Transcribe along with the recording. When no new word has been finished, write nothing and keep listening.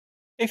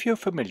If you're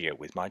familiar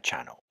with my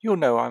channel, you'll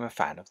know I'm a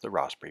fan of the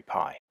Raspberry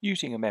Pi,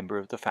 using a member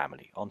of the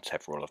family on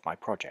several of my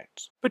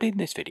projects. But in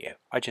this video,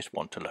 I just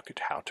want to look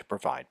at how to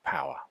provide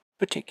power,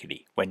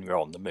 particularly when you're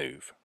on the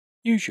move.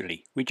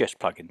 Usually, we just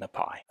plug in the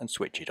Pi and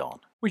switch it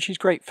on, which is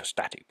great for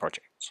static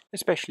projects,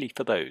 especially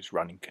for those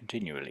running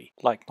continually,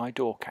 like my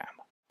door cam,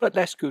 but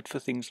less good for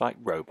things like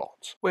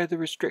robots, where the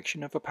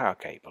restriction of a power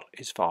cable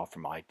is far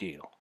from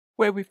ideal.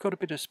 Where we've got a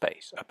bit of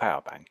space, a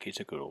power bank is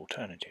a good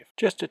alternative,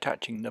 just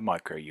attaching the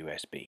micro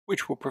USB,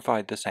 which will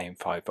provide the same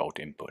 5V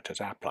input as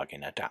our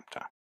plug-in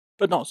adapter.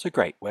 But not so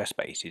great where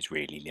space is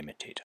really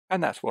limited,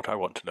 and that's what I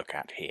want to look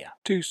at here.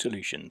 Two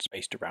solutions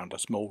based around a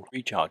small,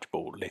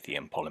 rechargeable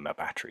lithium polymer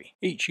battery,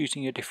 each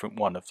using a different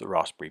one of the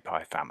Raspberry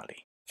Pi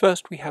family.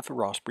 First we have a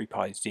Raspberry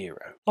Pi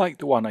Zero, like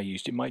the one I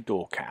used in my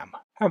door cam,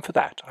 and for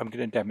that I'm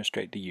going to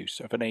demonstrate the use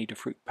of an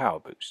Adafruit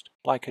PowerBoost,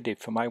 like I did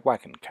for my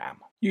WagonCam,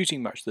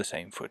 using much the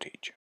same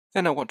footage.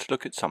 Then I want to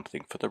look at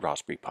something for the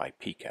Raspberry Pi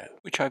Pico,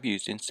 which I've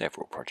used in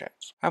several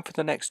projects, and for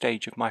the next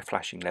stage of my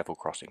flashing level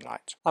crossing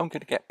lights, I'm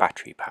going to get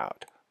battery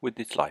powered with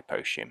this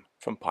LiPo Shim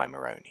from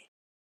Pimoroni.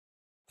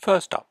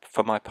 First up,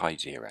 for my Pi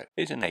Zero,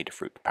 is an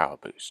Adafruit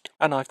PowerBoost,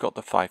 and I've got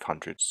the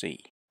 500C.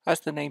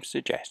 As the name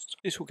suggests,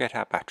 this will get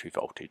our battery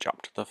voltage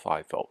up to the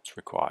 5V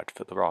required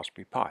for the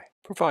Raspberry Pi,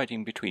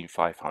 providing between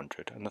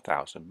 500 and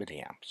 1000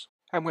 milliamps.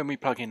 And when we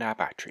plug in our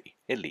battery,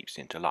 it leaps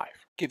into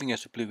life, giving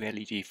us a blue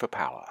LED for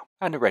power,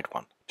 and a red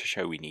one to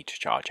show we need to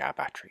charge our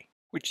battery,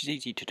 which is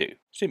easy to do,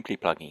 simply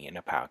plugging in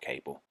a power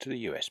cable to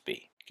the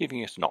USB,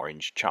 giving us an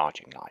orange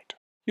charging light.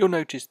 You'll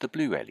notice the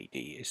blue LED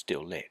is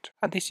still lit,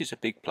 and this is a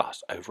big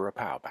plus over a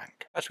power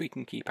bank, as we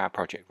can keep our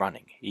project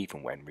running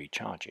even when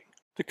recharging,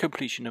 the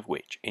completion of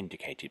which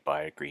indicated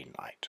by a green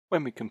light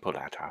when we can pull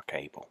out our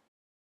cable.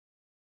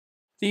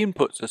 The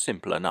inputs are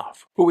simple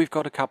enough, but we've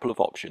got a couple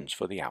of options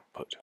for the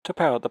output to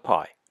power the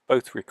Pi,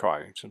 both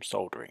requiring some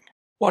soldering.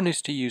 One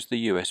is to use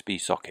the USB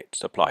socket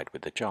supplied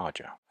with the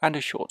charger, and a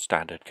short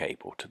standard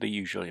cable to the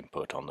usual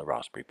input on the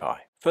Raspberry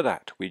Pi. For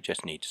that, we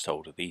just need to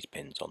solder these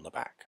pins on the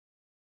back.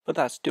 But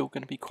that's still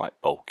going to be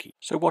quite bulky,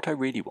 so what I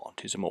really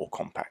want is a more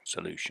compact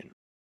solution.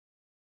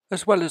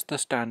 As well as the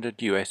standard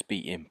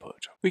USB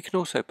input, we can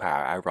also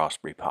power our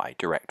Raspberry Pi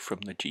direct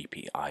from the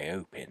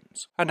GPIO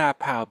pins, and our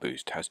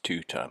PowerBoost has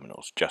two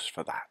terminals just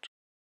for that.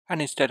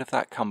 And instead of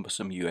that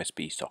cumbersome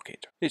USB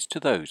socket, it's to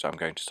those I'm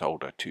going to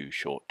solder two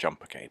short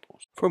jumper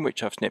cables, from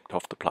which I've snipped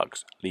off the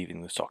plugs,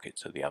 leaving the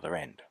sockets at the other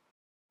end.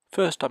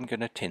 First I'm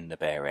going to tin the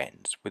bare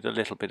ends with a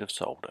little bit of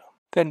solder,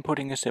 then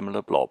putting a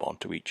similar blob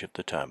onto each of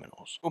the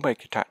terminals will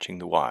make attaching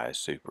the wires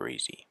super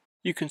easy.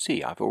 You can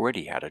see I've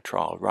already had a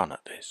trial run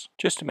at this,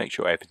 just to make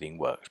sure everything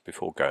works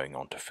before going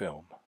on to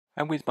film.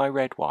 And with my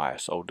red wire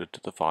soldered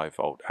to the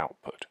 5V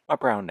output, my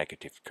brown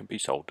negative can be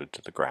soldered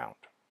to the ground.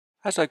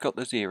 As I got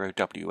the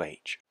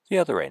 0WH, the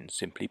other ends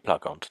simply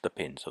plug onto the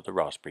pins of the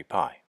Raspberry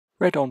Pi.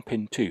 Red on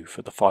pin 2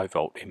 for the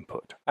 5V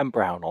input, and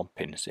brown on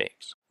pin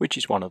 6, which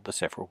is one of the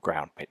several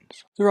ground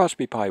pins. The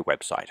Raspberry Pi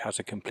website has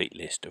a complete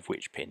list of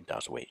which pin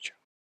does which.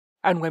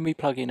 And when we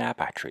plug in our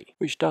battery,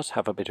 which does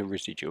have a bit of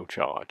residual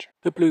charge,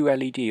 the blue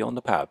LED on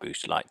the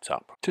PowerBoost lights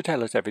up to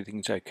tell us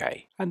everything's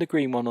okay, and the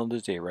green one on the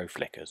Zero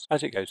flickers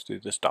as it goes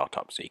through the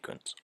startup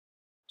sequence.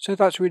 So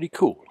that's really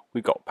cool,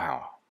 we've got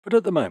power. But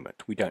at the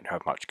moment we don't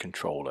have much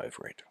control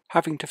over it,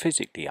 having to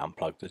physically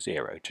unplug the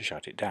Zero to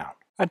shut it down,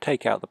 and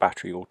take out the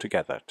battery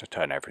altogether to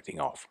turn everything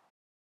off.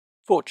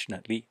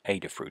 Fortunately,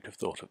 Adafruit have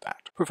thought of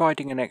that,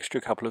 providing an extra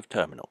couple of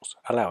terminals,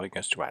 allowing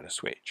us to add a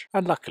switch,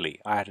 and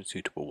luckily I had a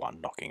suitable one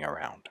knocking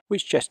around,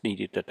 which just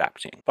needed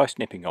adapting by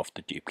snipping off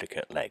the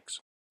duplicate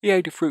legs. The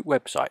Adafruit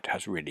website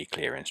has really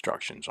clear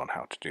instructions on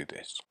how to do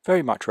this,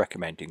 very much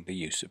recommending the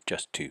use of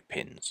just two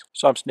pins,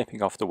 so I'm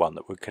snipping off the one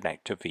that would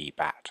connect to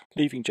VBAT,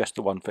 leaving just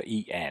the one for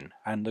EN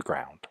and the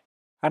ground.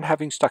 And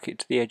having stuck it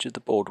to the edge of the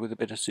board with a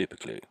bit of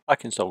superglue, I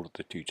can solder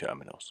the two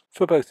terminals,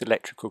 for both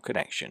electrical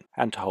connection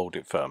and to hold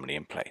it firmly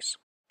in place.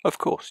 Of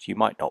course, you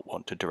might not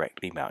want to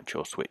directly mount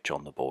your switch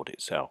on the board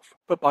itself,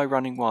 but by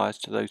running wires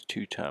to those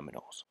two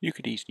terminals, you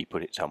could easily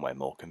put it somewhere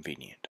more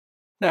convenient.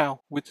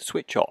 Now, with the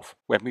switch off,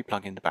 when we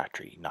plug in the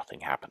battery, nothing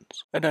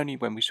happens, and only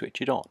when we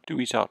switch it on do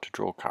we start to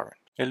draw current,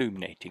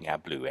 illuminating our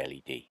blue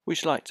LED,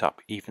 which lights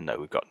up even though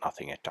we've got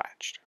nothing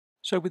attached.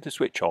 So with the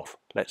switch off,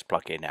 let's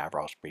plug in our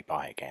Raspberry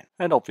Pi again,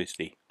 and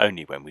obviously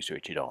only when we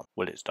switch it on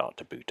will it start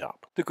to boot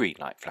up, the green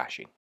light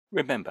flashing.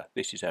 Remember,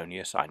 this is only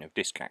a sign of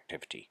disk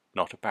activity,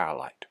 not a power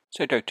light,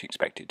 so don't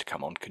expect it to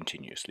come on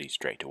continuously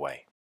straight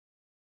away.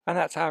 And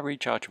that's our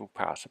rechargeable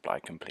power supply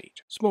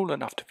complete, small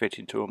enough to fit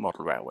into a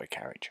model railway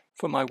carriage,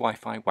 for my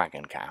Wi-Fi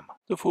WagonCam,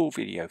 the full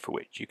video for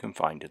which you can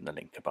find in the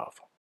link above.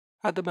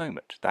 At the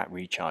moment, that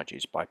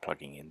recharges by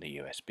plugging in the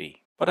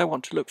USB, but I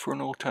want to look for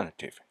an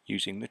alternative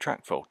using the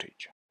track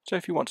voltage. So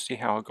if you want to see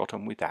how I got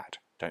on with that,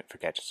 don't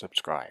forget to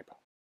subscribe.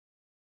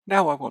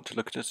 Now I want to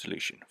look at a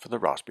solution for the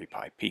Raspberry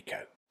Pi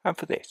Pico, and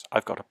for this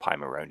I've got a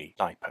Pimoroni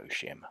LiPo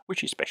Shim,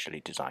 which is specially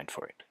designed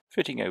for it,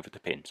 fitting over the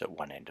pins at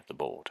one end of the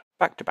board,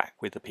 back to back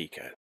with the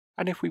Pico.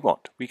 And if we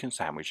want, we can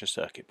sandwich a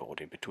circuit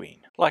board in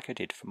between, like I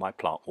did for my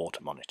plant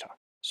water monitor.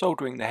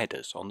 soldering the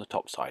headers on the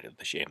top side of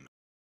the shim.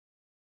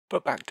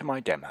 But back to my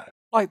demo.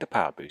 Like the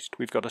PowerBoost,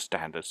 we've got a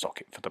standard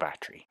socket for the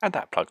battery, and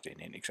that plugs in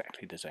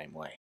exactly the same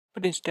way.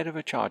 But instead of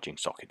a charging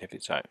socket of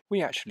its own,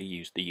 we actually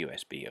use the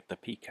USB of the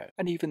Pico,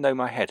 and even though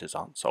my headers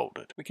aren't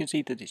soldered, we can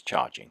see that it's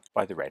charging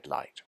by the red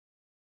light.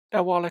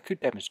 Now while I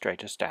could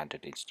demonstrate a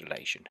standard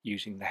installation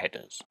using the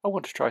headers, I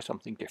want to try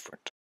something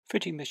different,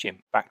 fitting the shim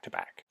back to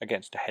back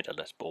against a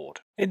headerless board,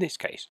 in this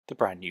case the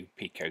brand new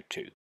Pico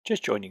 2,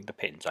 just joining the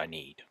pins I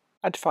need.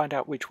 And to find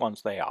out which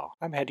ones they are,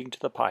 I'm heading to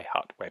the Pi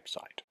Hut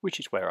website,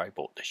 which is where I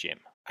bought the shim.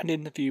 And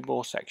in the View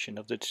More section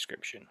of the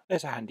description,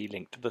 there's a handy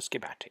link to the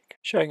schematic,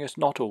 showing us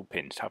not all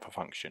pins have a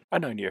function,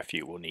 and only a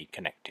few will need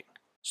connecting,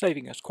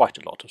 saving us quite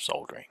a lot of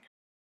soldering.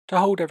 To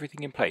hold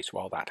everything in place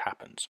while that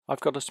happens, I've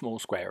got a small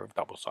square of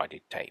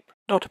double-sided tape,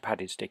 not a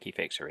padded sticky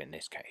fixer in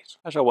this case,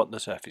 as I want the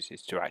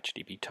surfaces to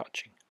actually be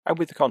touching, and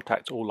with the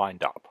contacts all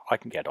lined up, I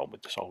can get on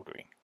with the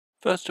soldering.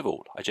 First of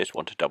all, I just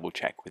want to double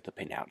check with the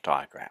pin-out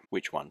diagram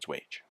which one's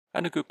which.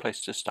 And a good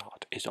place to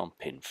start is on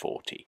pin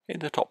 40 in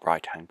the top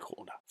right hand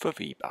corner for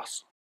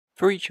V-bus.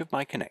 For each of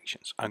my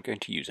connections I'm going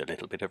to use a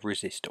little bit of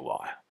resistor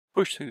wire,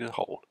 pushed through the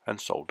hole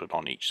and soldered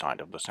on each side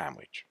of the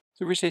sandwich.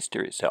 The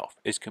resistor itself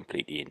is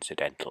completely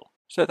incidental,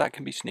 so that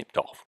can be snipped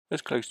off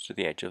as close to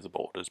the edge of the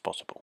board as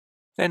possible.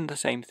 Then the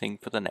same thing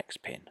for the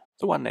next pin,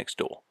 the one next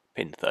door,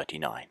 pin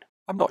 39.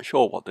 I'm not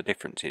sure what the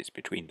difference is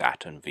between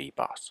that and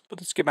V-bus, but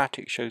the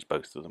schematic shows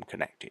both of them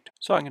connected,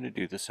 so I'm going to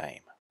do the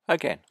same.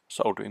 Again,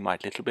 soldering my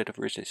little bit of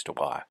resistor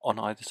wire on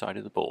either side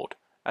of the board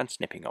and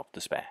snipping off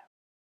the spare.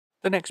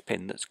 The next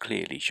pin that's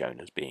clearly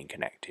shown as being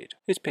connected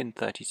is pin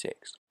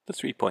 36, the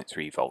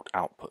 3.3 volt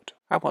output,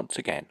 and once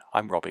again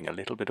I'm robbing a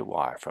little bit of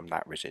wire from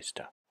that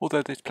resistor,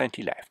 although there's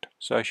plenty left,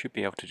 so I should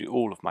be able to do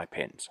all of my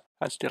pins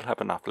and still have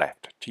enough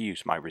left to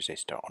use my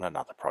resistor on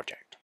another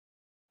project.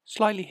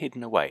 Slightly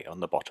hidden away on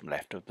the bottom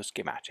left of the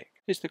schematic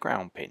is the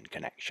ground pin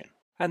connection.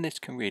 And this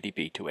can really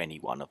be to any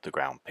one of the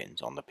ground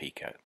pins on the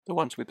Pico, the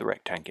ones with the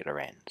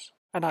rectangular ends.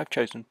 And I've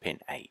chosen pin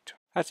 8,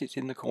 as it's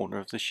in the corner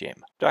of the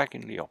shim,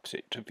 diagonally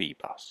opposite to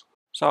V-bus.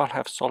 So I'll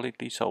have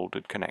solidly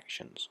soldered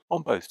connections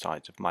on both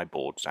sides of my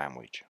board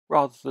sandwich,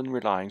 rather than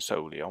relying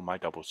solely on my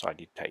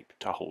double-sided tape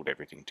to hold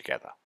everything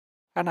together.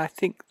 And I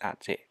think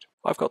that's it.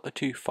 I've got the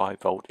two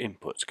 5 volt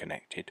inputs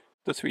connected,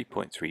 the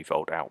 3.3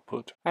 volt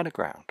output, and a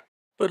ground.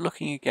 But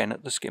looking again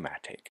at the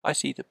schematic, I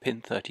see that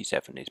pin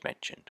 37 is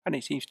mentioned, and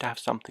it seems to have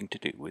something to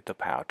do with the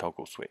power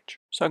toggle switch,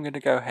 so I'm going to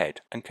go ahead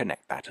and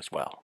connect that as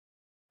well.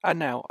 And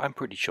now I'm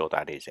pretty sure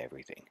that is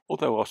everything,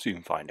 although I'll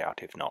soon find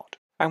out if not.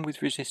 And with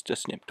resistor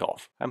snipped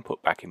off and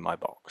put back in my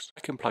box,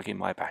 I can plug in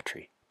my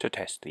battery to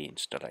test the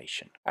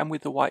installation. And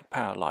with the white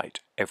power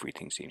light,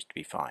 everything seems to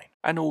be fine,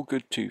 and all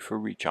good too for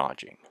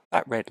recharging.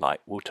 That red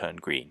light will turn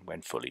green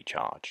when fully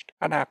charged,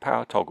 and our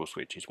power toggle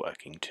switch is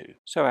working too,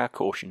 so our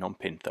caution on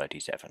pin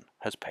 37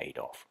 has paid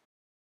off.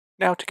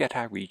 Now to get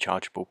our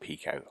rechargeable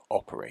Pico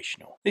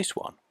operational. This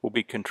one will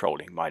be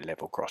controlling my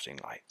level crossing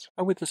lights,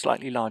 and with the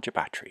slightly larger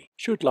battery,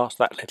 should last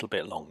that little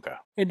bit longer,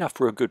 enough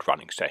for a good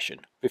running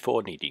session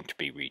before needing to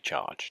be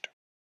recharged.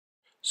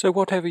 So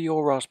whatever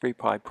your Raspberry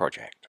Pi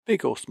project,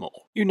 big or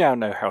small, you now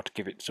know how to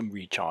give it some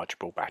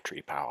rechargeable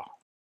battery power.